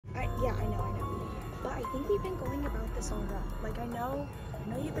Yeah, I know. But I think we've been going about this all wrong. Like, I know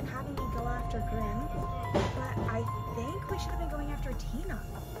you've been having me go after Grim, but I think we should have been going after Tina.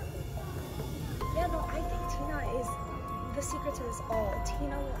 Yeah, no, I think Tina is the secret to this all.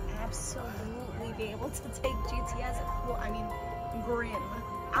 Tina will absolutely be able to take GTS, well, I mean, Grim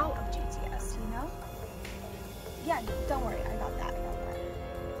out of GTS, you know? Yeah, don't worry, I got that.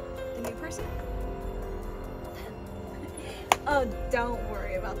 The new person? Oh, don't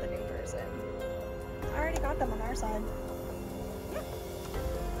worry about the new person. I already got them on our side. Yeah.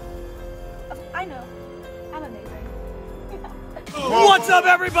 I know. I'm amazing. What's up,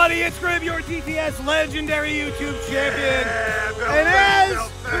 everybody? It's Grim, your GTS legendary YouTube champion. And as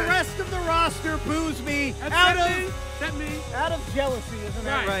the rest of the roster boos me out of jealousy, isn't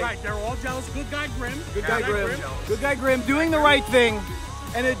that right? Right, they're all jealous. Good guy Grim. Good guy Grim. Good guy Grim doing the right thing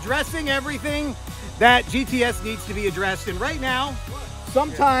and addressing everything that GTS needs to be addressed. And right now,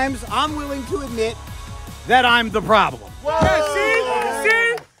 sometimes I'm willing to admit that I'm the problem. Yeah,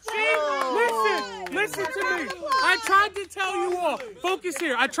 see? Listen to me. I tried to tell you all. Focus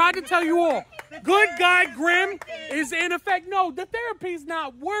here. I tried to tell you all. Good guy Grim is in effect. No, the therapy's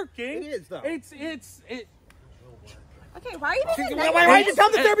not working. It is, though. Okay, why are you doing that? Why you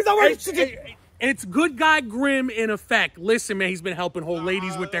tell the therapy's not working? It's good guy Grim in effect. Listen, man, he's been helping whole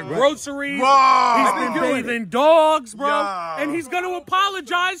ladies with their groceries. Whoa. He's been bathing dogs, bro. Yeah. And he's going to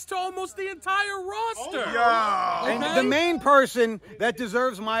apologize to almost the entire roster. Yeah. And the main person that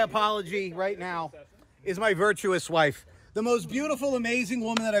deserves my apology right now is my virtuous wife. The most beautiful, amazing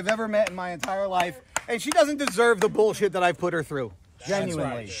woman that I've ever met in my entire life. And she doesn't deserve the bullshit that I've put her through.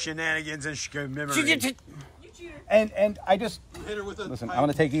 Genuinely. Shenanigans and memory. And I just... Listen, I'm going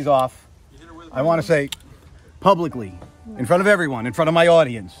to take these off. I want to say publicly, in front of everyone, in front of my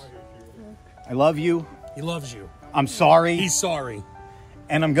audience, I love you. He loves you. I'm sorry. He's sorry.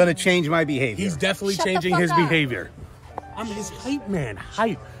 And I'm going to change my behavior. He's definitely changing his behavior. I'm his hype man.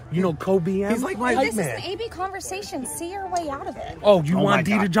 Hype. You know, Kobe. He's like my hype This man. is an AB conversation. See your way out of it. Oh, you want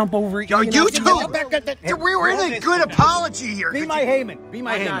D to jump over? Yo, you two! We were in a good apology here. Be my Heyman. Be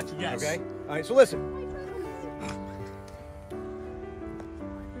my Heyman. got you, yes. Okay? All right, so listen.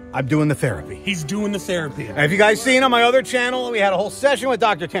 I'm doing the therapy. He's doing the therapy. Have you guys seen on my other channel, we had a whole session with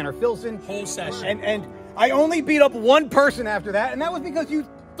Dr. Tanner Filson. Whole session. And I only beat up one person after that, and that was because you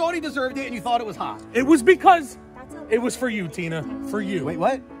thought he deserved it and you thought it was hot. It was because it was for you, Tina. For you. Wait,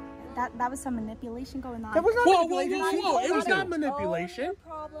 what? That was some manipulation going on. That was not manipulation. Whoa. It was not manipulation. Own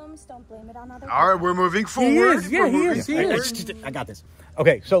problems. Don't blame it on other people. All right, we're moving forward. He is. I got this.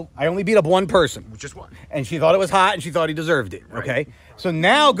 Okay, so I only beat up one person. Just one. And she thought it was hot and she thought he deserved it. Okay? So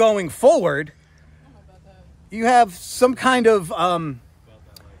now going forward, you have some kind of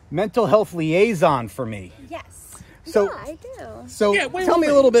mental health liaison for me. Yes. So, yeah, I do. So Yeah, tell me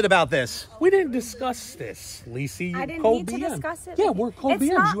a little bit about this. We didn't discuss this, Lici. I didn't need to discuss it. Yeah, we're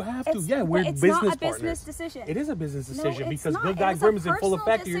co-BMs. You have to. Yeah, we're it's business not a partners. business decision. It is a business decision it's because not. good It guy was a Grim is in full personal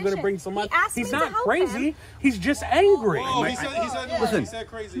effect. You're going to bring decision. some money. He asked He's me to not help crazy. him. He's just angry. Listen,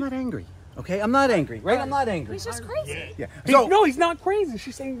 I'm not angry. Okay, I'm not angry, right? I'm not angry. He's just crazy. Yeah. No, he's not crazy.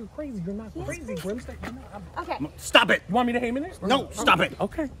 She's saying you're crazy. You're not crazy, Grim. Okay. Stop it. You want me to Heyman this? No, stop it.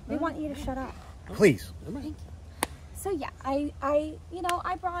 Okay. We want you to shut up. Please. Thank you. So yeah,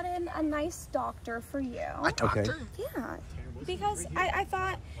 I brought in a nice doctor for you. Okay. Yeah, because I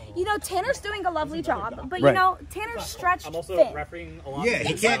thought, Tanner's doing a lovely job, but Right. Tanner's stretched thin. Yeah,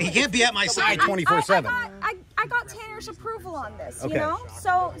 he can't be at my side 24/7. I got Tanner's approval on this, Okay. you know?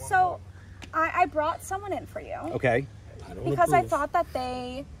 So I brought someone in for you. Okay. Because I thought that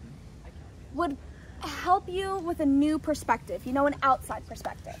they would help you with a new perspective, an outside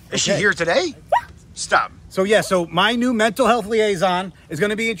perspective. Is she here today? Yeah. Stop. So my new mental health liaison is going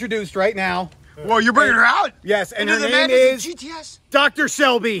to be introduced right now. Whoa, you're bringing her out? Yes, and Into her the name madness is of GTS? Dr.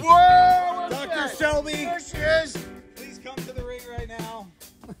 Shelby. Whoa! Dr. Shelby. There she is. Please come to the ring right now.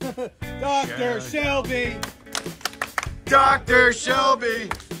 Dr. Shelby. Dr. Shelby.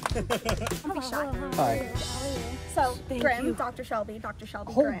 Hi. So, Grim, Dr. Shelby,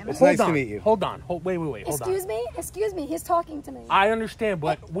 Grim. It's nice to meet you. Hold on. Wait. Hold on. Excuse me, he's talking to me. I understand,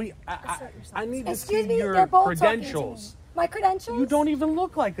 but I need to see your they're both credentials. My credentials? You don't even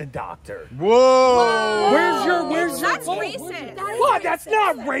look like a doctor. Whoa! Where's That's your racist. What? That's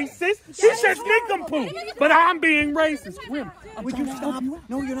not racist. She says nincompoop, but I'm being racist. Grim, Would you stop?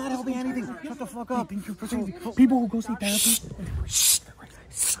 No, you're not helping anything. Shut the fuck up. people who go see therapy.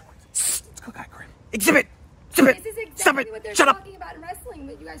 Good guy, Grim. Exhibit. Stop This is it. exactly what they're Shut up. talking about in wrestling,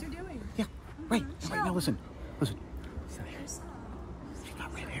 what you guys are doing. Yeah. Right. Now listen. She's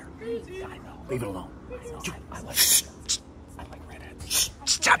got red hair. Yeah, I know. Leave it alone. I like redheads.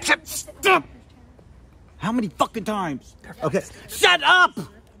 Stop. how many fucking times? Okay, shut up! All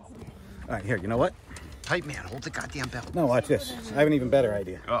right, here, you know what? Tight man, hold the goddamn belt. No, watch this. I have an even better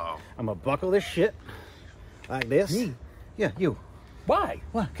idea. Uh-oh. I'm gonna buckle this shit like this. Me? Yeah, you. Why?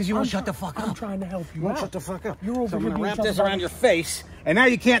 What? Because you won't shut the fuck up. I'm trying to help you You won't out. shut the fuck up. You're over so I'm here gonna being wrap this jumped around your face, and now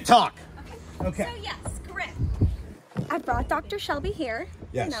you can't talk. Okay. So yes, Grim. I brought Dr. Shelby here,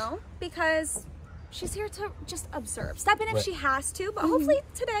 Yes. you know, because she's here to just observe. Step in if Right. she has to, but hopefully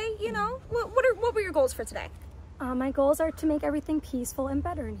today, you know, what were your goals for today? My goals are to make everything peaceful and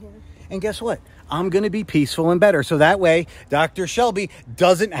better in here. And guess what? I'm going to be peaceful and better. So that way, Dr. Shelby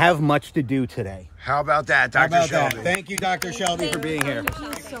doesn't have much to do today. How about that, How Dr. about Shelby? that? Thank you, Dr. Shelby, for being here.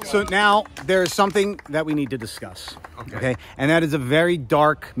 So now there's something that we need to discuss. Okay. And that is a very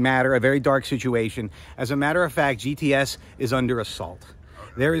dark matter, a very dark situation. As a matter of fact, GTS is under assault.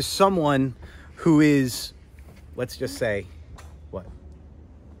 There is someone who is, let's just say, what?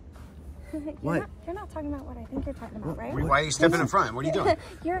 What? You're not talking about what I think you're talking about, right? Why are you stepping in front? What are you doing?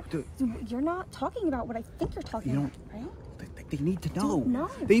 You're not talking about what I think you're talking about, right? They need to know. No.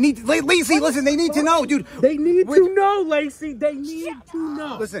 They need to, Lici, listen, they need to know, dude. They need to know, Lici. They need to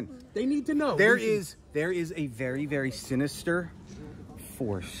know. Listen, They need to know. there is a very, very sinister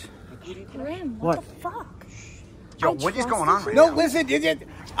force. Grim, What? what the fuck? Yo, what is going on right No, now? listen,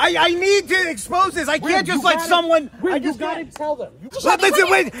 I need to expose this. I can't just let someone. I You just gotta tell them. Listen,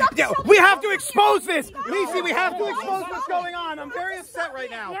 wait. Yeah, we have to expose this. Lici, we have to expose what's going on. I'm very upset right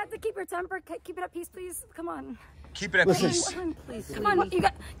You now. have to keep your temper. Keep it at peace, please. Come on. Keep it at peace. Please. Come on.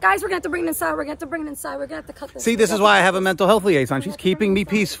 Guys, we're gonna have to bring it inside. We're gonna have to bring it inside. We're gonna have to cut this. See, this is why I have a mental health liaison. She's keeping me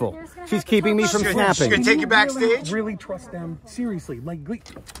peaceful. She's keeping me from She's gonna snapping. take you backstage? Really trust them. Seriously. Like,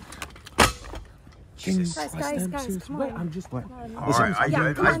 can you trust guys, them? guys, Seriously? come Wait, on. I'm just. All right, I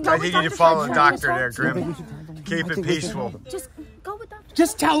think Go you with need to Dr. follow the Shelby. doctor there, Grim. Keep it peaceful. Just go with Dr.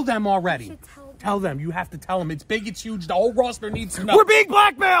 Just tell them already. should tell them. Tell them. You have to tell them. It's big, it's huge. The whole roster needs to know. We're being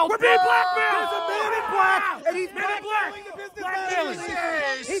blackmailed. We're being blackmailed. There's a man in black, and he's Man in black. blackmailing the business Blackmailing.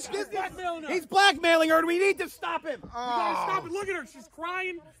 manager. Blackmailing her. He's blackmailing her, and we need to stop him. We gotta stop it. Look at her. She's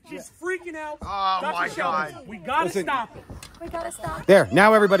crying. She's freaking out. Oh, Dr. my Shelby, God. We gotta Listen. stop it. We gotta stop. There,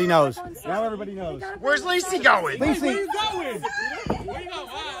 now everybody knows. Now everybody knows. Where's Lici going? Where Lici, you going? Where you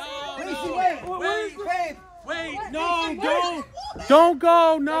going? wait. Wait, no, don't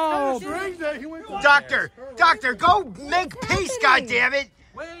go, no. Doctor, go make peace, goddammit.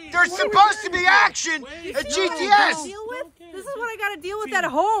 There's supposed to be action at GTS. This is what I got to deal with at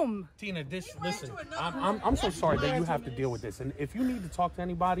home. Tina, listen, I'm so sorry that you have to deal with this. And if you need to talk to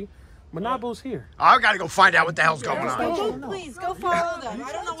anybody, Manabo's here. I gotta go find out what the hell's going on. Please go follow them.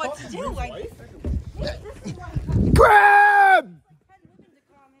 I don't know what to do. Grab!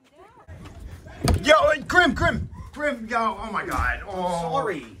 Yo, Grim, yo, oh my God. Oh,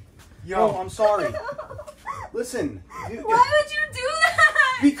 Sorry. Yo, I'm sorry. Listen. Why would you do that?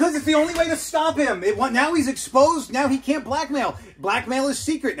 Because it's the only way to stop him. Now he's exposed. Now he can't blackmail. Blackmail is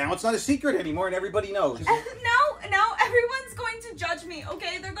secret. Now it's not a secret anymore, and everybody knows. Now everyone's going to judge me,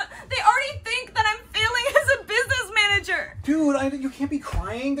 okay? They already think that I'm failing as a business manager. Dude, you can't be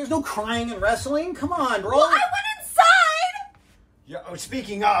crying. There's no crying in wrestling. Come on, bro. Well, I went inside. Yo,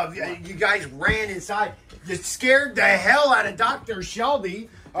 speaking of, you guys ran inside. You scared the hell out of Dr. Shelby.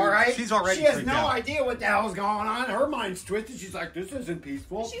 All right, she's already She has freaked no out. idea what the hell's going on. Her mind's twisted. She's like, "This isn't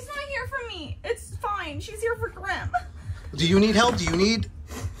peaceful." She's not here for me. It's fine. She's here for Grim. Do you need help?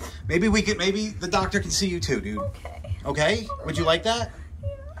 Maybe the doctor can see you too, dude. Okay? Would you like that?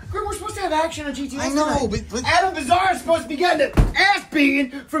 Grim, we're supposed to have action on GTS. I know, tonight. but Adam Bizarre is supposed to be getting an ass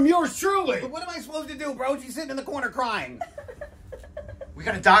beating from yours truly. But what am I supposed to do, bro? She's sitting in the corner crying. We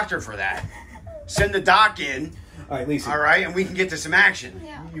got a doctor for that. Send the doc in. All right, Lici. All right, and we can get to some action.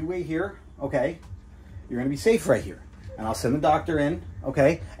 Yeah. You wait here, okay? You're gonna be safe right here, and I'll send the doctor in,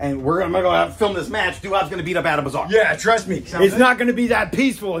 okay? And I'm gonna go out and film this match. Duhab's gonna beat up Adam Bizarre. Yeah, trust me. It's not going to be that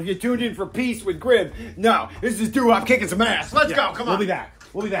peaceful if you tuned in for peace with Grim. No, this is Duhab kicking some ass. Let's go. Come on.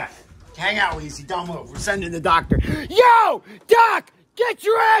 We'll be back. Hang out, Lici. Don't move. We're sending the doctor. Yo, Doc, get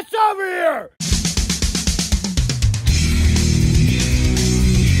your ass over here.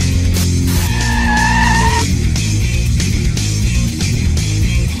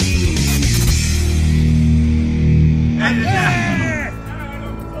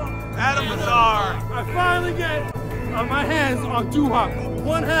 Adam Bizarre. I finally get my hands on Duhab,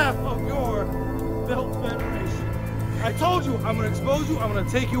 one half of your belt federation. I told you, I'm going to expose you. I'm going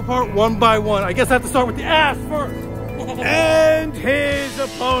to take you apart one by one. I guess I have to start with the ass first. And his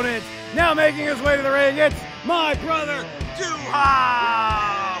opponent, now making his way to the ring, it's my brother,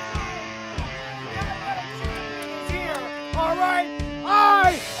 Duhab. Here, all right,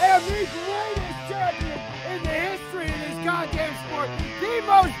 I am the greatest champion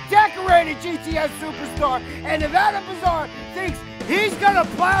GTS superstar. And if Adam Bizarre thinks he's gonna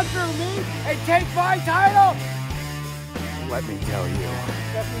plow through me and take my title, let me tell you.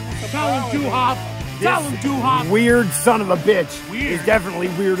 Tell him, Doo-Hop. Tell him, Doo-Hop. Weird son of a bitch. Weird. He's definitely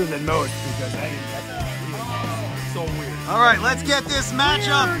weirder than most because I am So weird. All right, let's get this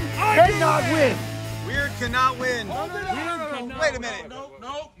matchup. cannot win. Weird cannot win. Wait a minute. No.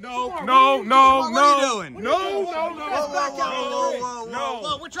 What are you doing? No.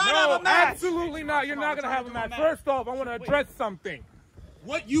 Whoa. We're trying to have a match. Absolutely not. You're not going to have a match. First off, I want to address something.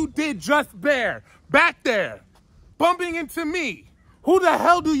 What you did just there, back there, bumping into me. Who the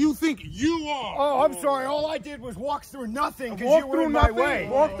hell do you think you are? Oh, I'm sorry. All I did was walk through nothing because you were in my way.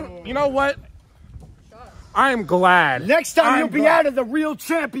 You know what? I am glad. Next time you'll be out of the real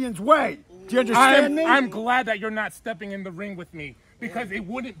champion's way. Do you understand me? I'm glad that you're not stepping in the ring with me because it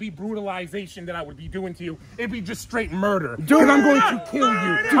wouldn't be brutalization that I would be doing to you. It'd be just straight murder. Dude, I'm going to kill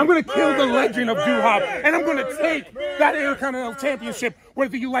you. I'm going to kill the legend of Doo-Hop, and I'm going to take that Intercontinental Championship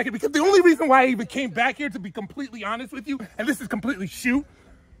whether you like it. Because the only reason why I even came back here, to be completely honest with you, and this is completely shoot,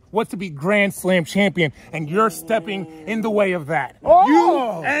 was to be Grand Slam champion, and you're stepping in the way of that. Oh.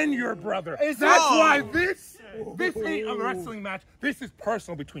 You and your brother. That's why this ain't a wrestling match. This is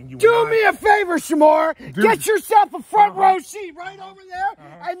personal between you and I. Do me a favor, Shamar. Get yourself a front row seat right over there,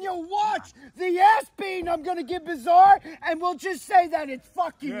 and you'll watch the ass beating I'm going to give Bizarre, and we'll just say that it's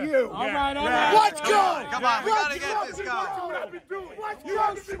fucking you. All right. Let's go. Come on, we gotta get this going. Let's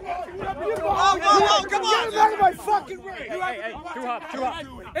go, Shamar. Oh, come on. Get him out of my fucking ring. Hey, Doo-Hop.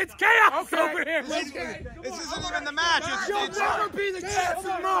 It's chaos over here. This isn't even the match. You'll It's never be the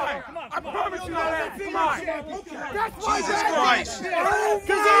champion. I promise you that. Come on. That's why Jesus Christ. Oh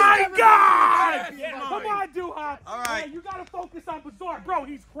my God! Come on, Doo-Hop. All right. Hey, you gotta focus on Bizarre. Bro,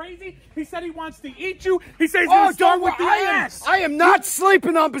 he's crazy. He said he wants to eat you. He says he's Oh, gonna start don't with the worry. ass. I am not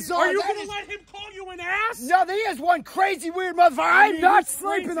sleeping on Bizarre. Are you That gonna is- let him call you an ass? No, he is one crazy weird motherfucker. I'm not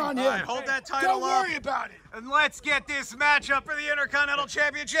sleeping on him. All right, hold that title Don't up. worry about it. And let's get this matchup for the Intercontinental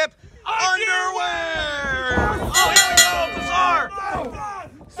Championship underwear. Oh, here we go, Bizarre.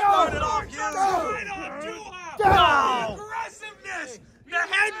 Start it off, you. The aggressiveness, the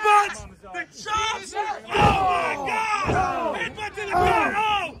headbutts, the chops. Oh my God! Headbutt to the gut.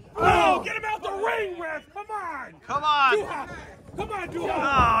 Oh, get him out the ring, ref. Come on. Come on. Doo-Hop. Come on, Doo-Hop.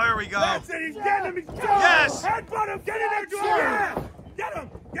 Oh, here we go. That's it. He's getting him. Yes. Headbutt him. Get in there, Doo-Hop. Get him.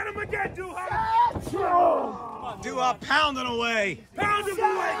 Get him again, Doo-Hop. Doo-Hop pounding away. Pound him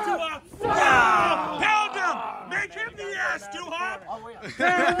away, Doo-Hop. Oh, pound him. Make him the ass, Doo-Hop. Pound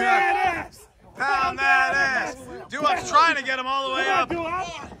that ass. Pound that ass. Doo-Hop's trying to get him all the way up.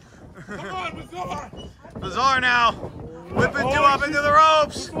 Doo-Hop. Come on, Bizarre. Bizarre now. Whipping Doo-Hop into the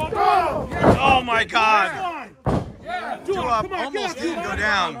ropes. Oh my God. Doo-Op almost didn't go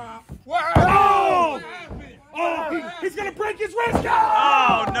down. Oh! Oh, he's gonna break his wrist!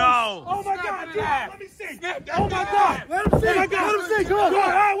 Oh no! Oh my God! Let me see! Oh my God! Let him see! Oh my God! Let him see! Come on!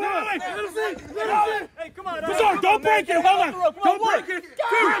 Wait! Let him see! Let him see! Hey, come on! Bizarre, don't break it! Hold on! Don't break it!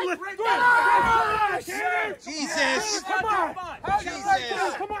 Jesus! Come on!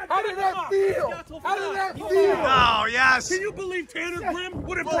 Jesus! Come on! How did that feel? How did that feel? Oh yes! Can you believe Tanner Grimm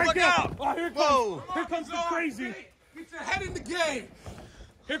wouldn't Whoa, break look it? out. Oh, here Whoa. comes the crazy. Get your head in the game.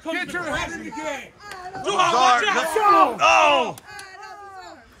 Here comes Get the your head in crazy. the game. Bizarre! Oh!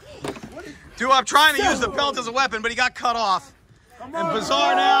 Doo-Hop trying to use the belt as a weapon, but he got cut off. And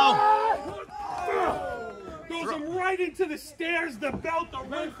Bizarre now. Goes him right into the stairs, the belt, the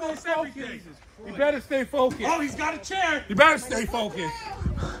ring, everything. You better stay focused. Oh, he's got a chair. You better stay focused.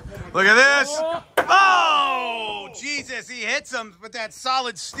 Look at this. Oh! Jesus, he hits him with that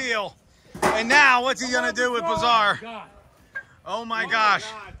solid steel. And now, what's he gonna do with Bizarre? Oh my gosh.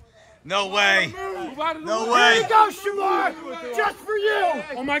 No way. No Here way. you go, Shamar. Just for you.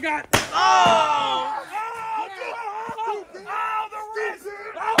 Oh my God. Oh! Oh, the wrist.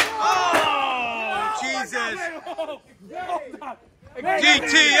 Oh! Jesus.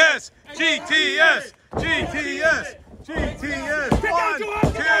 GTS! GTS! GTS! GTS! 1,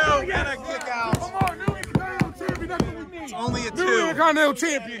 2, and a kick out. It's only a 2. Intercontinental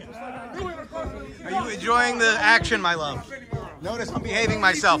champion. Are you enjoying the action, my love? Notice I'm behaving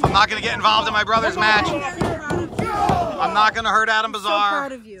myself. I'm not going to get involved in my brother's match. I'm not going to hurt Adam Bizarre.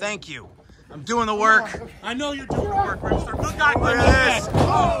 proud of you. Thank you. I'm doing the work. I know you're doing the work, Mr. Good guy. Look at this.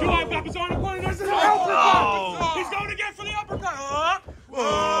 Doo-Hop got Bizarre in the corner. There's an uppercut. He's going again for the uppercut.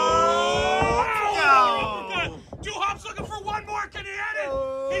 Oh! Doo-Hop's looking for one more. Can he hit it?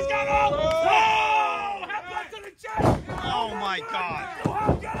 He's got all. Oh! Headbutt to the chest. Oh my God.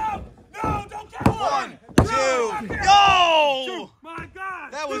 Doo-Hop, get up. No, don't get up. 1, 2, go! My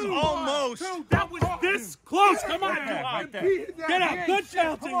God. That was Doo-Hop. almost. Come on, get out. Good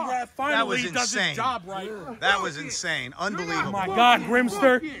shouting, ref. Finally, he does his job right. That was insane. Unbelievable. Oh my God,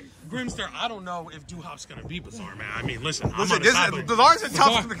 Grimster. Grimster, I don't know if Duhop's gonna be Bizarre, man. I mean, listen, Bizarre's a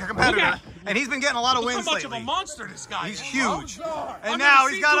tough competitor, and he's been getting a lot of wins lately. How much lately. of a monster this guy He's is, huge. And now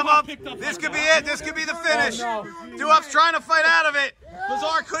he's got him up. This could be it. This could be the finish. Duhop's trying to fight out of it.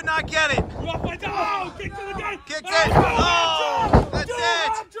 Bizarre could not get it. Oh, kick to the guy. Kicked it. Oh, that's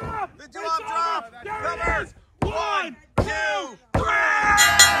it. The Duhop drop. Covers. 1, 2, 3.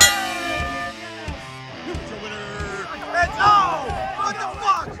 It's what the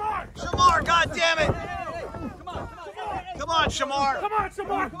fuck? Shamar, God damn it. Come on, Shamar. Come on,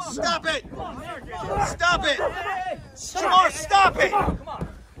 Shamar. Stop it. Stop it. Shamar, stop it.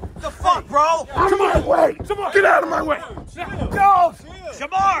 The fuck, bro? Come on, wait. Shamar, get out of my way. Go.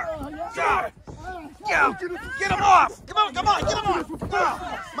 Shamar. Go. Get him off. Come on, get him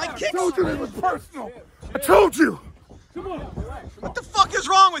off. My kicks. I told you it was personal. I told you. What the fuck is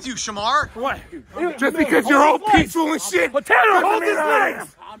wrong with you, Shamar? What? Just because you're all peaceful and shit. Well, Tanner, hold his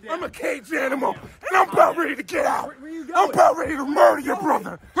legs. I'm a cage animal, and I'm about ready to get out. I'm about ready to murder your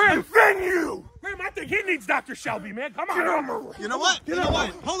brother. And then you. Grim, I think he needs Dr. Shelby, man. Come on. You know what?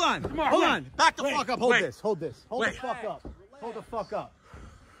 Hold on. Back the fuck up. Hold this. Hold the fuck up. Hold the fuck up.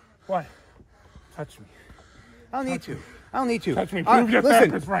 What? Touch me. I don't need to. Touch me. Prove your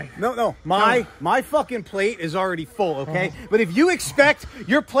therapist right. No. My fucking plate is already full, okay? But if you expect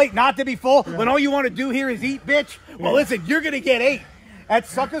your plate not to be full when all you want to do here is eat, bitch, well, listen, you're going to get 8. At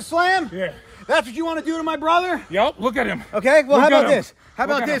Sucker Slam? Yeah. That's what you want to do to my brother? Yep, look at him. Okay, well, Look how about at him. this? How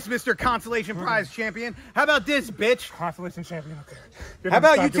about this, Mr. Consolation Prize Champion? How about this, bitch? Consolation Champion, okay. How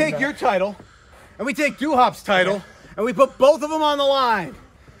about you take your title, and we take Duhop's title, and we put both of them on the line?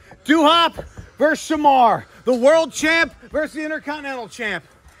 Duhop versus Shamar. The world champ versus the Intercontinental champ.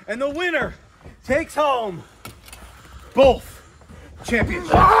 And the winner takes home both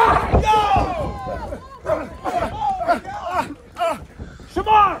championships.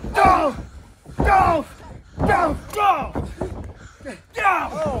 Shamar! Go!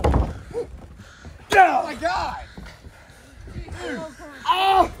 Oh my God!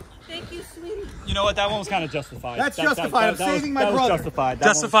 Oh! Thank you, sweetie. You know what? That one was kind of justified. That's justified. I'm saving my brother. That was justified. That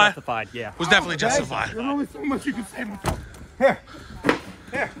one was justified, yeah. Was definitely justified. There's only so much you can save him from. Here.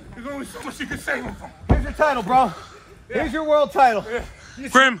 There's only so much you can save him from. Here's your title, bro. Here's your world title.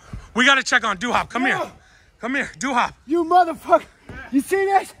 Grim, we got to check on Duhop. Come here. Come here, Duhop. You motherfucker. You see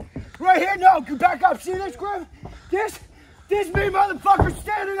this? Right here? No, back up. See this, Grim? This me motherfucker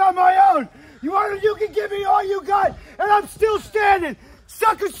standing on my own. You can give me all you got, and I'm still standing.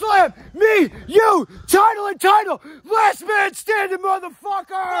 Sucker Slam, me, you, title and title. Last man standing,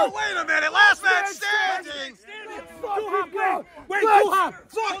 motherfucker. Oh, wait a minute. Last man standing. Duhop, Wait, Duhop.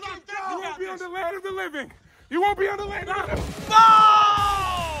 You won't be on the land of the living. You won't be on the land of the living. No!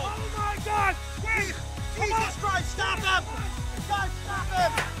 Oh, my God. Wait. Jesus Christ, stop him! Guys, stop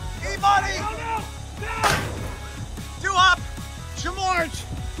him! E-Money! No. Duhop! Shamar!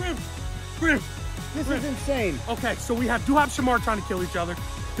 Grim. This is insane. Okay, so we have Duhop Shamar trying to kill each other.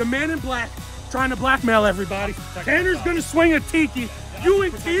 The man in black trying to blackmail everybody. Tanner's gonna swing a tiki. You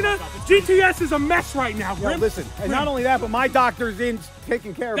and Tina, GTS is a mess right now, Grim. Well, listen, and not only that, but my doctor's in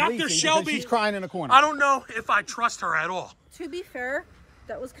taking care of Dr. Lici Shelby. because she's crying in a corner. I don't know if I trust her at all. To be fair,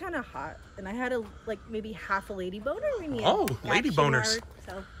 that was kind of hot, and I had maybe half a lady boner in me. Oh, lady boners.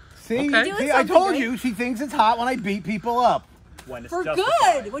 So. See, Okay. see, I told you, she thinks it's hot when I beat people up. When it's For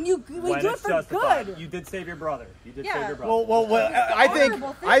justified. good! When you do it for justified. good! You did save your brother. You did Yeah. save your brother. Well, I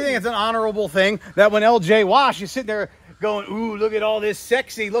think it's an honorable thing that when LJ Wash is sitting there going, ooh, look at all this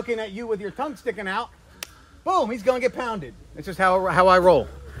sexy, looking at you with your tongue sticking out, boom, he's going to get pounded. It's just how I roll.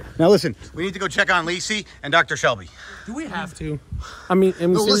 Now listen, We need to go check on Lici and Dr. Shelby. Do we have to? I mean,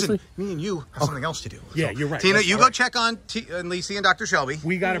 No, seriously? listen, me and you have something else to do. Yeah, you're right. Tina, That's you all go right. check on Lici and Dr. Shelby.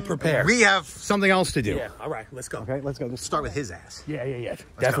 We got to prepare. We have something else to do. Yeah, all right, let's go. okay, let's go. We'll start with his ass. Yeah.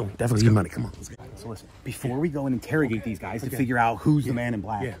 go. Definitely money. Come on, let's go. So listen, before we go and interrogate these guys to figure out who's the man in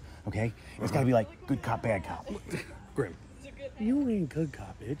black, Yeah. okay, it's got to be like good cop, bad cop. Grim, you ain't good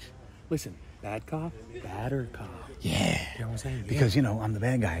cop, bitch. Listen, bad cop, badder cop. Yeah. You know what I'm saying? Because, you know, I'm the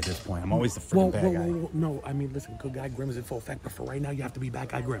bad guy at this point. I'm always the freaking bad guy. No, I mean, listen, good guy Grim is in full effect, but for right now, you have to be bad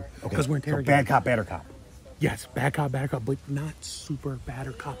guy Grim. Okay, Because we're so interrogating. bad cop, badder cop. Yes, bad cop, but not super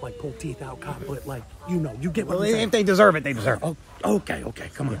badder cop, like pull teeth out cop, but like, you know, you get what Well, I'm saying. if they deserve it, they deserve it. Oh, okay,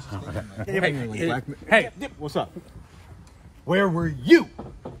 come on. Hey, What's up? Where were you?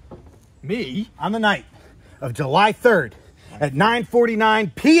 Me? On the night of July 3rd at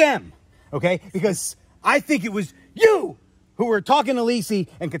 9:49 p.m. Okay? Because I think it was you who were talking to Lici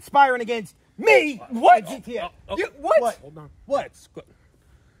and conspiring against Me? What? GTS. What? Hold on. What? It's good.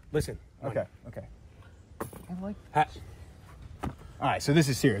 Listen. Okay. All right, so this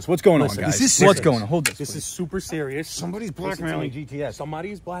is serious. What's going on, guys? What's going on? Hold this. This is super serious. Somebody's blackmailing GTS.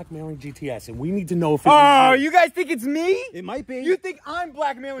 Somebody's blackmailing GTS, and we need to know if. Oh, you guys think it's me? It might be. You think I'm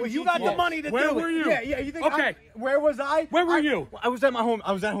blackmailing? Well, you got the money to do it. Where were you? Yeah. You think? Okay. Where was I? Where were you? I was at my home.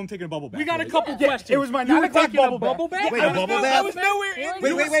 I was at home taking a bubble bath. We got a couple questions. It was my 9 o'clock bubble bath. Wait, I was nowhere in.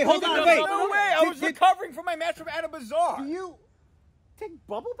 Wait, hold on, wait. No way. I was recovering from my match from Anna Bazaar. Do you take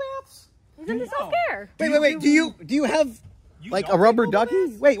bubble baths? He's into self-care. Wait. Do you have like a rubber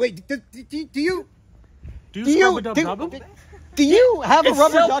ducky? Wait. Do you have a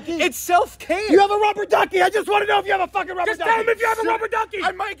rubber ducky? It's self-care. You have a rubber ducky. I just want to know if you have a fucking rubber ducky. Just tell him if you have a rubber ducky.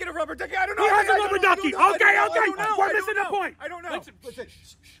 I might get a rubber ducky. I don't know. He has a rubber ducky. Okay. We're missing the point. I don't know.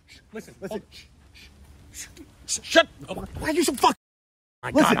 Listen. Shut. Why are you so fucking?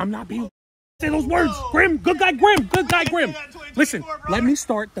 My God, I'm not being. Say those words. Grim. Good guy, Grim. Listen, let me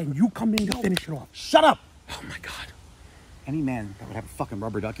start, then you come in to finish it off. Shut up. Oh, my God. Any man that would have a fucking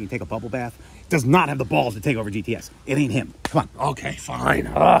rubber ducky and take a bubble bath does not have the balls to take over GTS. It ain't him. Come on. Okay, fine.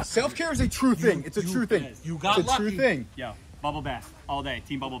 Self-care is a true thing. It's a true thing. You got It's a true thing. Yo, bubble bath all day.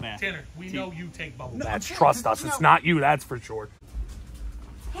 Team bubble bath. Tanner, we know you take bubble baths. Trust us. It's not you, that's for sure.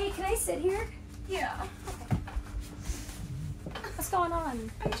 Hey, can I sit here? Yeah. What's going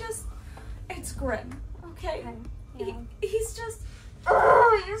on? It's Grim, okay? Yeah. He's just,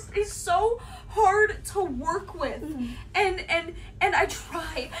 he's so hard to work with. And I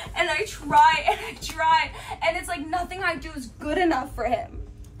try, and it's like nothing I do is good enough for him.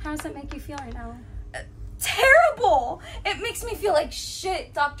 How does it make you feel right now? Terrible! It makes me feel like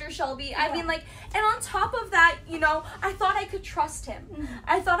shit, Dr. Shelby. I mean, like, and on top of that, you know, I thought I could trust him.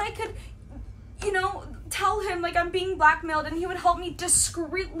 I thought I could, you know, tell him like I'm being blackmailed and he would help me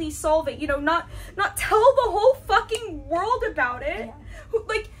discreetly solve it, you know, not tell the whole fucking world about it. Yeah.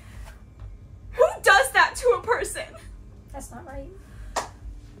 Who does that to a person? That's not right.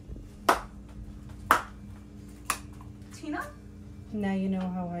 Tina? Now you know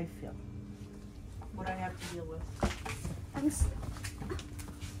how I feel. What I have to deal with.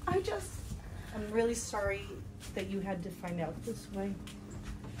 I'm really sorry that you had to find out this way.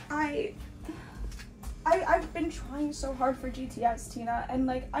 I've been trying so hard for GTS, Tina, and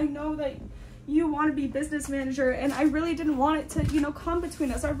like I know that you want to be business manager, and I really didn't want it to, you know, come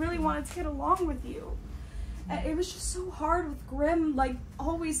between us. I really wanted to get along with you. It was just so hard with Grim, like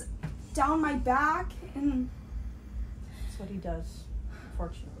always down my back, and That's what he does,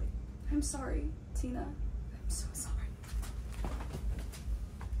 unfortunately. I'm sorry, Tina. I'm so sorry.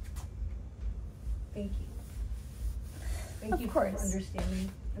 Thank you. Thank you for understanding.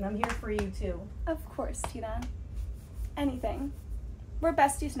 And I'm here for you too. Of course, Tina. Anything. We're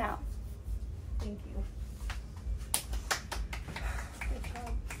besties now. Thank you. Good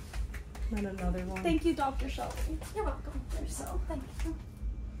job. Not another one. Thank you, Dr. Shelby. You're welcome. You're so. Thank you.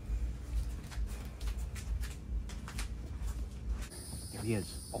 There he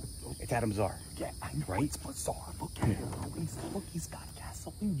is. Oh, it's Adam Czar. Yeah, I know. Right? It's bizarre. Look at him. Look, he's got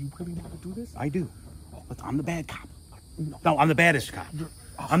something. You really want to do this? I do. But I'm the bad cop. No, I'm the baddest cop.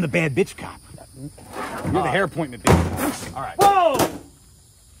 I'm the bad bitch cop. You're the hair appointment bitch. All right. Whoa!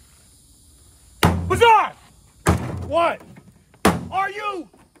 Bizarre! What? Are you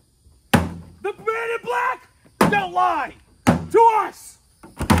the man in black? Don't lie to us.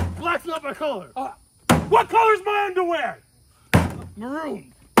 Black's not my color. What color's my underwear?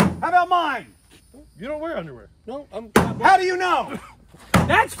 Maroon. How about mine? You don't wear underwear. No, I'm. How do you know?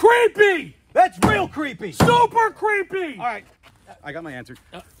 That's creepy. That's real creepy. Super creepy. All right. I got my answer.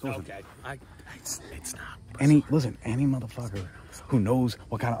 Okay. It's not. Any motherfucker who knows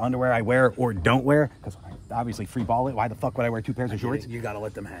what kind of underwear I wear or don't wear, because I obviously free ball it. Why the fuck would I wear 2 pairs of shorts? You gotta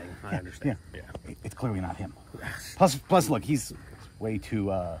let them hang. I understand. Yeah. It's clearly not him. Plus, look, he's way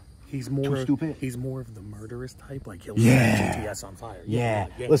too too stupid. He's more of the murderous type. Like he'll set GTS on fire. Yeah.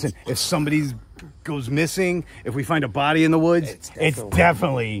 Listen, if somebody goes missing, if we find a body in the woods, it's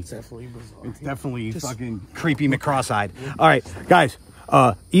definitely bizarre. It's definitely fucking creepy McCross-eyed. All right, guys.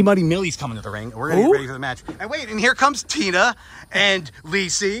 E-Money Millie's coming to the ring. We're gonna get ready for the match. And wait, and here comes Tina and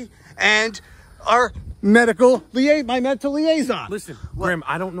Lici and our mental liaison. Listen, Grim,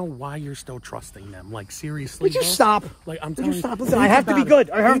 I don't know why you're still trusting them. Like, seriously, Would you stop? Like, I'm telling you. Listen, I have to be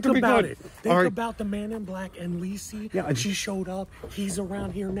good. I have to be good. Think about the man in black and Lici. Yeah, she showed up. He's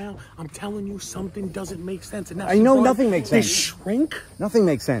around here now. I'm telling you, something doesn't make sense. And now I know nothing makes sense. They shrink. Nothing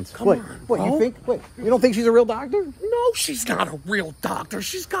makes sense. Come on, what bro. you think? What, you don't think she's a real doctor? No, she's not a real doctor.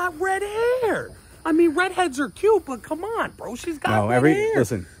 She's got red hair. I mean, redheads are cute, but come on, bro. She's got red hair.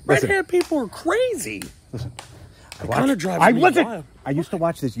 Listen. Redhead people are crazy. Listen. I used to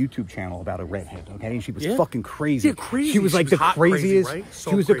watch this YouTube channel about a redhead, okay? And she was fucking crazy. Yeah, crazy. She was like the craziest. Crazy, right?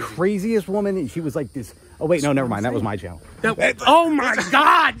 She was the craziest woman, and she was like this. Oh wait, no, never mind. That was my channel. Oh my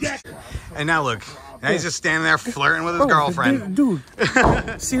God! And now look. Now he's just standing there flirting with his girlfriend. Dude,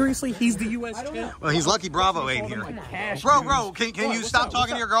 seriously, he's the U.S. champ. Well, he's lucky Bravo ain't here. Bro, can you stop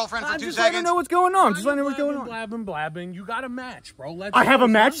talking to your girlfriend for 2 just seconds? letting her know what's going on. Just letting her know what's going on. Blabbing. You got a match, bro. I have a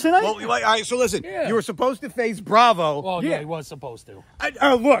match tonight? Well, all right, so listen. Yeah. You were supposed to face Bravo. Well, yeah, he was supposed to.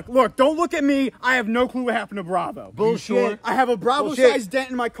 Look, don't look at me. I have no clue what happened to Bravo. Bullshit. Sure? I have a Bravo-sized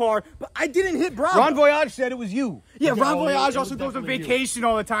dent in my car, but I didn't hit Bravo. Ron Voyage said it was you. Yeah, Ron Voyage also goes on vacation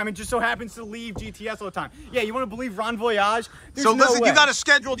all the time and just so happens to leave GTS all the time. Yeah, you want to believe Ron Voyage? So listen, you got a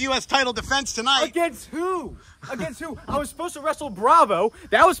scheduled U.S. title defense tonight. Against who? Against who? I was supposed to wrestle Bravo.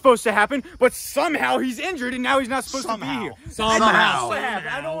 That was supposed to happen, but somehow he's injured and now he's not supposed to be here. Somehow.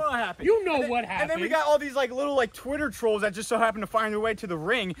 I don't know what happened. You know what happened. And then we got all these little Twitter trolls that just so happen to find their way to the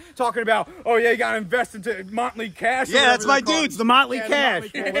ring talking about, oh yeah, you got to invest into Motley Cash. Yeah, that's my dudes, the Motley Cash.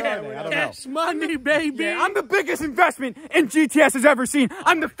 I don't know. Cash money, baby. Yeah, I'm the biggest investment in GTS has ever seen.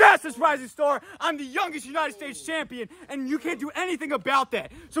 I'm the fastest rising star. I'm the youngest United States champion, and you can't do anything about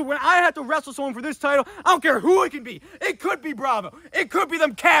that. So when I have to wrestle someone for this title, I don't care who it can be. It could be Bravo. It could be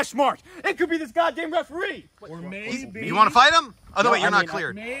them cash marks. It could be this goddamn referee. Or maybe. You want to fight him? Oh, no, wait, you're not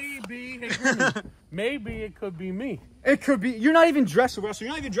cleared. Maybe it could be me. It could be. You're not even dressed to wrestle.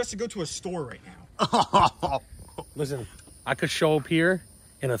 You're not even dressed to go to a store right now. Listen, I could show up here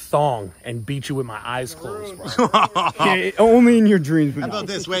in a thong and beat you with my eyes closed, bro. Yeah, only in your dreams. How about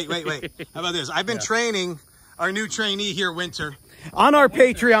this? Wait. How about this? I've been training our new trainee here, Winter. On our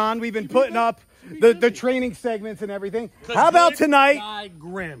Patreon, we've been putting up the training segments and everything. How about tonight? Good guy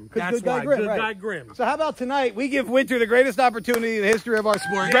Grim. Good guy Grim. So how about tonight? We give Winter the greatest opportunity in the history of our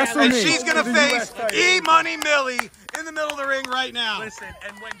sport. And she's going to face E-Money Millie in the middle of the ring right now. Listen,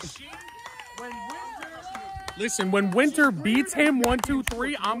 and when Winter beats him 1, 2,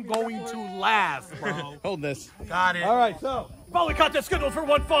 3, I'm going to laugh, bro. Hold this. Got it. All right, so following contest scheduled for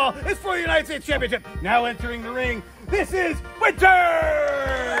one fall is for the United States Championship. Now entering the ring, this is Winter!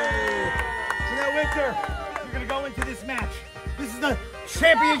 So now, Winter, you're going to go into this match. This is the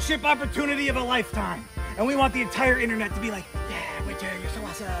championship opportunity of a lifetime. And we want the entire internet to be like, yeah, Winter, you're so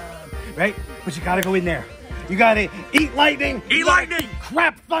awesome. Right? But you got to go in there. You got to eat lightning. Eat lightning.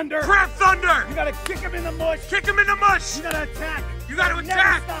 Crap thunder. Crap thunder. You got to kick him in the mush. Kick him in the mush. You got to attack. You got to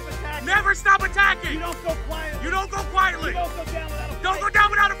attack. Never stop attacking. Never stop attacking. You don't go quietly. You don't go quietly. You don't go down without a fight. Don't go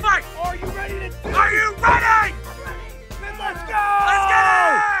down without a fight. Are you ready to do it? Are you ready? Then let's go! Let's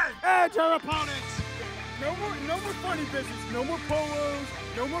get it! Edge our opponents. No more funny business. No more polos.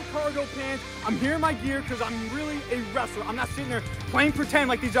 No more cargo pants. I'm here in my gear because I'm really a wrestler. I'm not sitting there playing pretend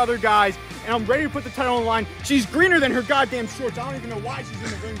like these other guys, and I'm ready to put the title on the line. She's greener than her goddamn shorts. I don't even know why she's in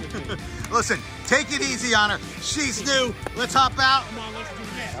the ring with me. Listen, take it easy on her. She's new. Let's hop out. Come on, let's do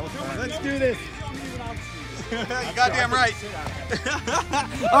this. Let's do this. You goddamn right.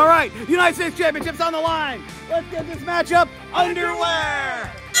 All right, United States Championship's on the line. Let's get this matchup underwear.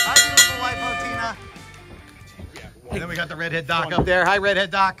 Hi, beautiful wife, Tina. And then we got the redhead doc up there. Hi, redhead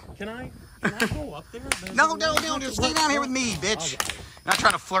doc. Can I go up there? No, just stay down here with me, bitch. Not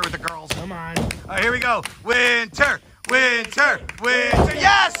trying to flirt with the girls. Come on. All right, here we go. Winter.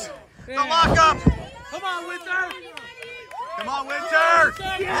 Yes! The lockup. Come on, Winter. Come on, Winter.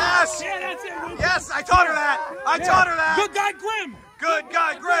 Yes. Yeah, that's it, Winter. Yes, I taught her that. Good guy Grim. Good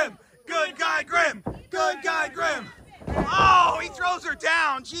guy Grim. Oh, he throws her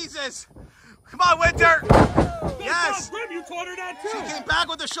down. Jesus. Come on, Winter. Yes. Grim, you taught her that too. She came back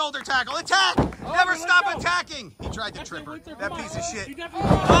with the shoulder tackle. Attack. Never stop attacking. He tried to trip her. That piece of shit.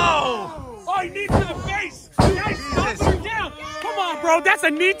 Oh, he knee to the face. Nice, knocks her down. Come on, bro. That's a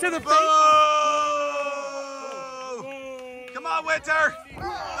knee to the face. Come on, Winter.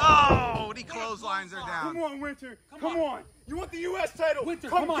 Oh, he clotheslines her down. Come on, Winter. Come on. You want the U.S. title? Winter,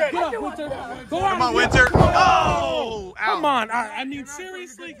 come on, get get it. up, Winter. Come on, Winter. Oh, come on. I mean,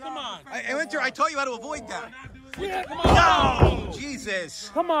 seriously, come on. Hey, Winter, I taught you how to avoid that. Yeah, come on. No, Jesus.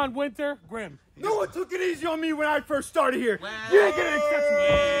 Come on, Winter. Grim. No one took it easy on me when I first started here. You ain't gonna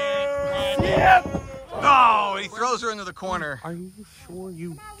accept me. Yep. Oh, he throws her into the corner. Are you sure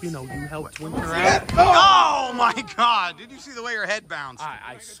you helped Winter out? Oh my God! Did you see the way her head bounced?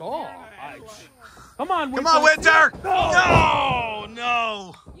 I saw. Come on, Winter. Come on, Winter.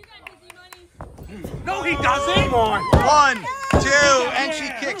 No. No, he doesn't. Come on. 1, 2, and she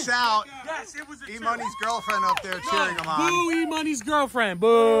kicks out. Yes, it was a E-Money's girlfriend up there cheering him on. Boo, E-Money's girlfriend.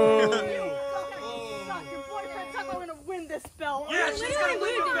 Boo. this belt. Yeah, she's gonna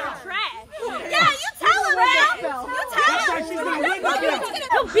win the belt. Trash. Yeah, you tell him, man. You tell him.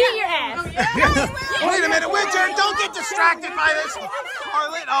 He'll beat your ass. Wait a minute, Winter, don't get distracted by this.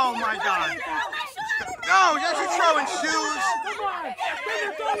 Harlot, oh my God. No, she's throwing shoes.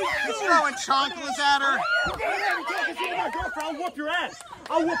 He's throwing chocolates at her. I'll whoop your ass.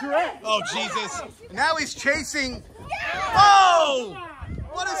 I'll whoop your ass. Oh, Jesus. Now he's chasing. Oh!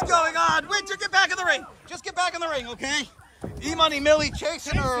 What is going on? Winter, get back in the ring. Just get back in the ring, okay? E-Money Millie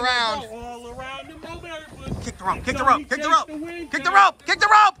chasing her around. All around the moment. Kick the rope, kick the rope, kick the rope. Kick the rope, kick the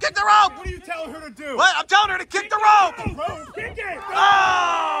rope, kick the rope. What are you telling her to do? What? I'm telling her to kick the rope. Kick it.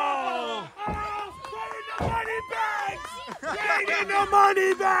 Oh! Getting the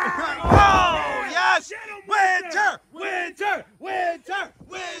money back! Oh, yes! Winter! Winter! Winter!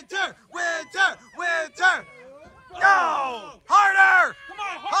 Winter! Winter! Winter! Go! Harder! Come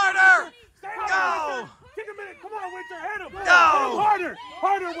on, Harder! Go! Go! Take a minute. Come on, Winter. Hit him. Go! Hit him harder.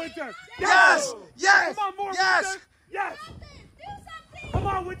 Harder, Winter. Yes! Yes! Come on, more, Yes! Winter. Yes! Come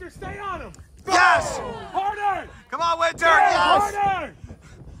on, Winter. Stay on him. Go! Yes! Harder! Come on, Winter! Yes! Yes! Harder!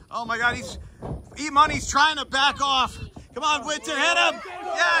 Oh my God, E-Money's trying to back off. Come on, Winter, hit him!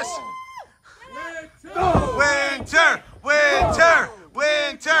 Yes! Winter! Winter!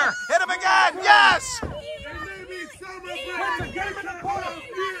 Winter! Hit him again! Yes!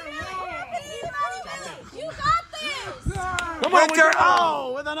 You got this. Come on, Winter!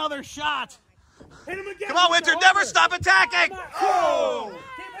 Oh, with another shot. Hit him again. Come on, Winter! Never stop attacking! Oh!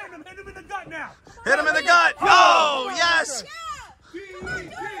 Keep hitting him. Hit him in the gut now. Hit him in the gut! Oh, yes!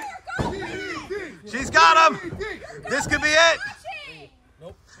 She's got him! This could be it!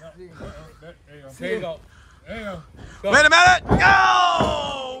 There you go. There you go. Wait a minute!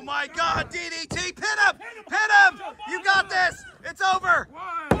 Oh my God, DDT! Pin him! Pin him! You got this! It's over!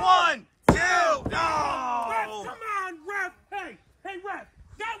 1, 2, no! Come on, ref! Hey, ref!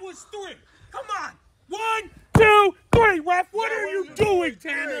 That was 3. Come on! 1, 2, 3, ref! What are you doing,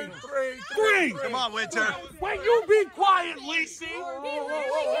 Tanner? 3. Come on, Winter. Wait, you be quiet, Lici.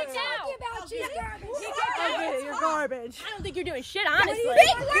 You're garbage. I don't think you're doing shit, honestly.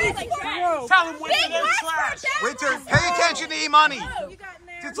 Tell him Winter is trash. Winter, pay attention to E-Money.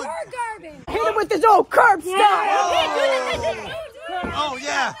 Just look. Hit him with this old curb stop. Oh,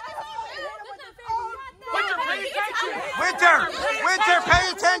 yeah. Winter, pay attention. Winter, pay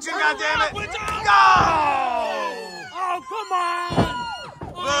attention, goddammit. Go! Oh, come on.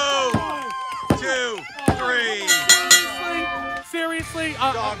 2, 3. Seriously?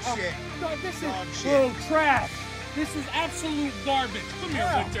 Dog shit. This is Dog shit. trash. This is absolute garbage. Come here,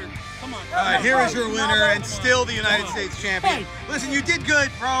 Winter. Come on. All right, here is your winner and still the United States champion. Listen, you did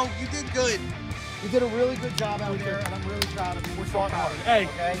good, bro. You did good. You did a really good job out there, and I'm really proud of you. We're fought hard. Hey,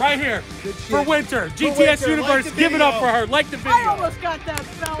 okay? right here. Good shit. For Winter. GTS Winter, Universe, like the give it up video. for her. Like the video. I almost got that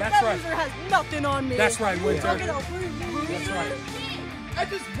belt. That's That right. loser has nothing on me. That's right, Winter. Look it up. That's right. I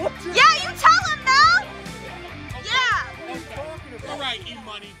just whooped you. Yeah, you tell him now. Yeah. All right,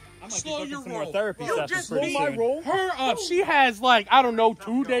 E-Money. Slow your some more roll. therapy You sessions just pretty beat soon. My roll? her up. She has like, I don't know,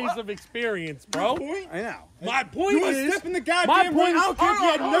 2 days of experience, bro. I know. My point You were is, stepping the my goddamn point ring. I don't care if you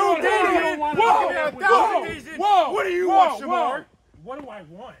had no data. Whoa! What do you want, Shamar? What do I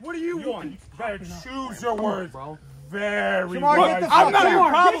want? What do you want? You better choose your words, bro. Very Shamar, well. get the fuck down.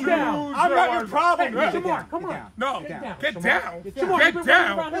 Get down. I'm not your problem. Hey, Get down. come on. No, Get down. Get down.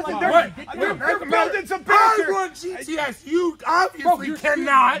 Listen, What? what? You're building some I pictures. want GTS. You obviously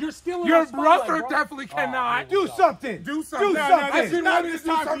cannot. Your brother definitely cannot. Do something. Do something. Do something. It's not It's this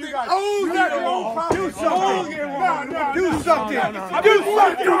time time for for you guys. Oh, You got your own problem. Do something. No. Do something. Do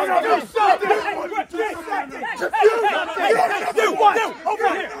something. Do what? Over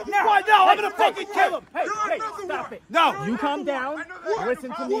here. Why? No, I'm gonna fucking kill him. Hey, stop it. No. You calm down.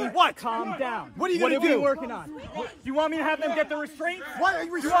 Listen to me. What? Calm down. What are you gonna What are do? we working on? Do you want me to have them get the restraints? What are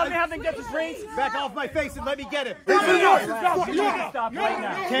you Do you want me to have them get the restraints? Back off my face and let me get it. Stop right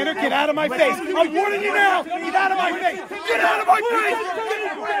now. Tanner, get out of my face. I'm warning you now. Get out of my face. Get out of my face.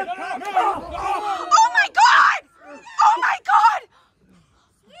 Oh my God! Oh my God!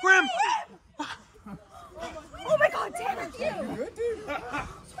 Grim! Oh my God, Tanner!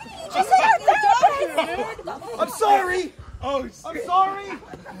 She said our therapist! I'm sorry. Oh, I'm sorry.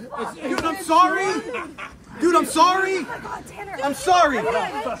 Dude, I'm sorry. Dude, I'm sorry. Oh my God, Tanner! I'm sorry.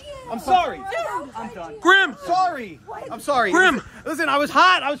 I'm sorry. I'm done. Grim! Sorry. I'm sorry. Grim! Listen, I was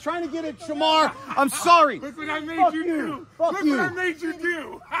hot. I was trying to get at Shamar. I'm sorry. look what I made Fuck you you. do. Fuck Look you. what I made you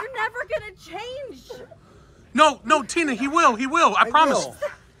do. You're never gonna change. No, Tina, he will. I promise. will.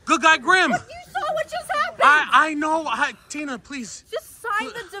 Good guy, Grim. You saw what just happened. I know. Tina, please. Just sign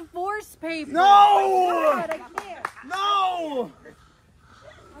the divorce papers. No. Oh my God, I can't. No.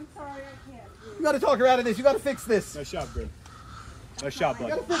 You gotta talk her out of this. You gotta fix this. Nice job, Grim. Nice job, You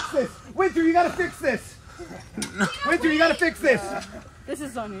bud. gotta fix this. Winter, you gotta fix this. Winter, you gotta fix this. This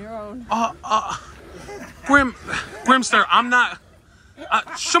is on your own. Grimster, I'm not.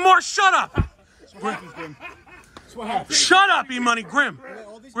 Shamor, shut up. That's what happened. Shut up, E-Money. Grim.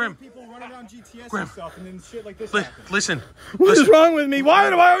 All these Grim. people running around GTS Grim. and stuff, and then shit like this. Listen. What is wrong with me?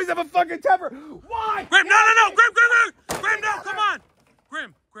 Why do I always have a fucking temper? Why? Grim, no. Grim, no, come on.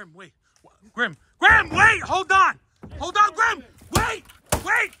 Grim, wait. Grim, wait. Hold on, Grim. Wait.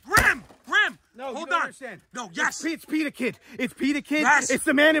 Grim. No, hold you don't on. understand. No, yes. It's Pita Kid. It's Pita Kid. Yes. It's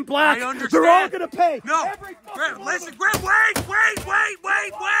the man in black. I understand. They're all gonna pay. No. Every fucking Grim, one listen, of them. Grim,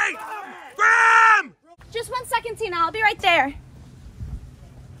 wait. Grim! Just 1 second, Tina. I'll be right there.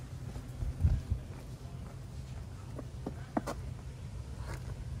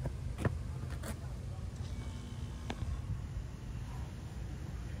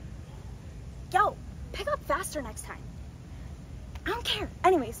 Yo, pick up faster next time. I don't care.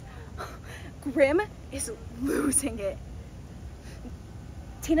 Anyways, Grim is losing it.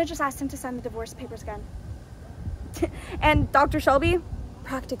 Tina just asked him to sign the divorce papers again. And Dr. Shelby,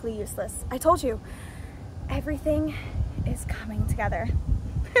 practically useless. I told you, everything is coming together.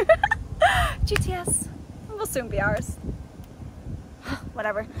 GTS will soon be ours.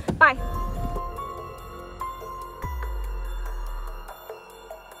 Whatever. Bye.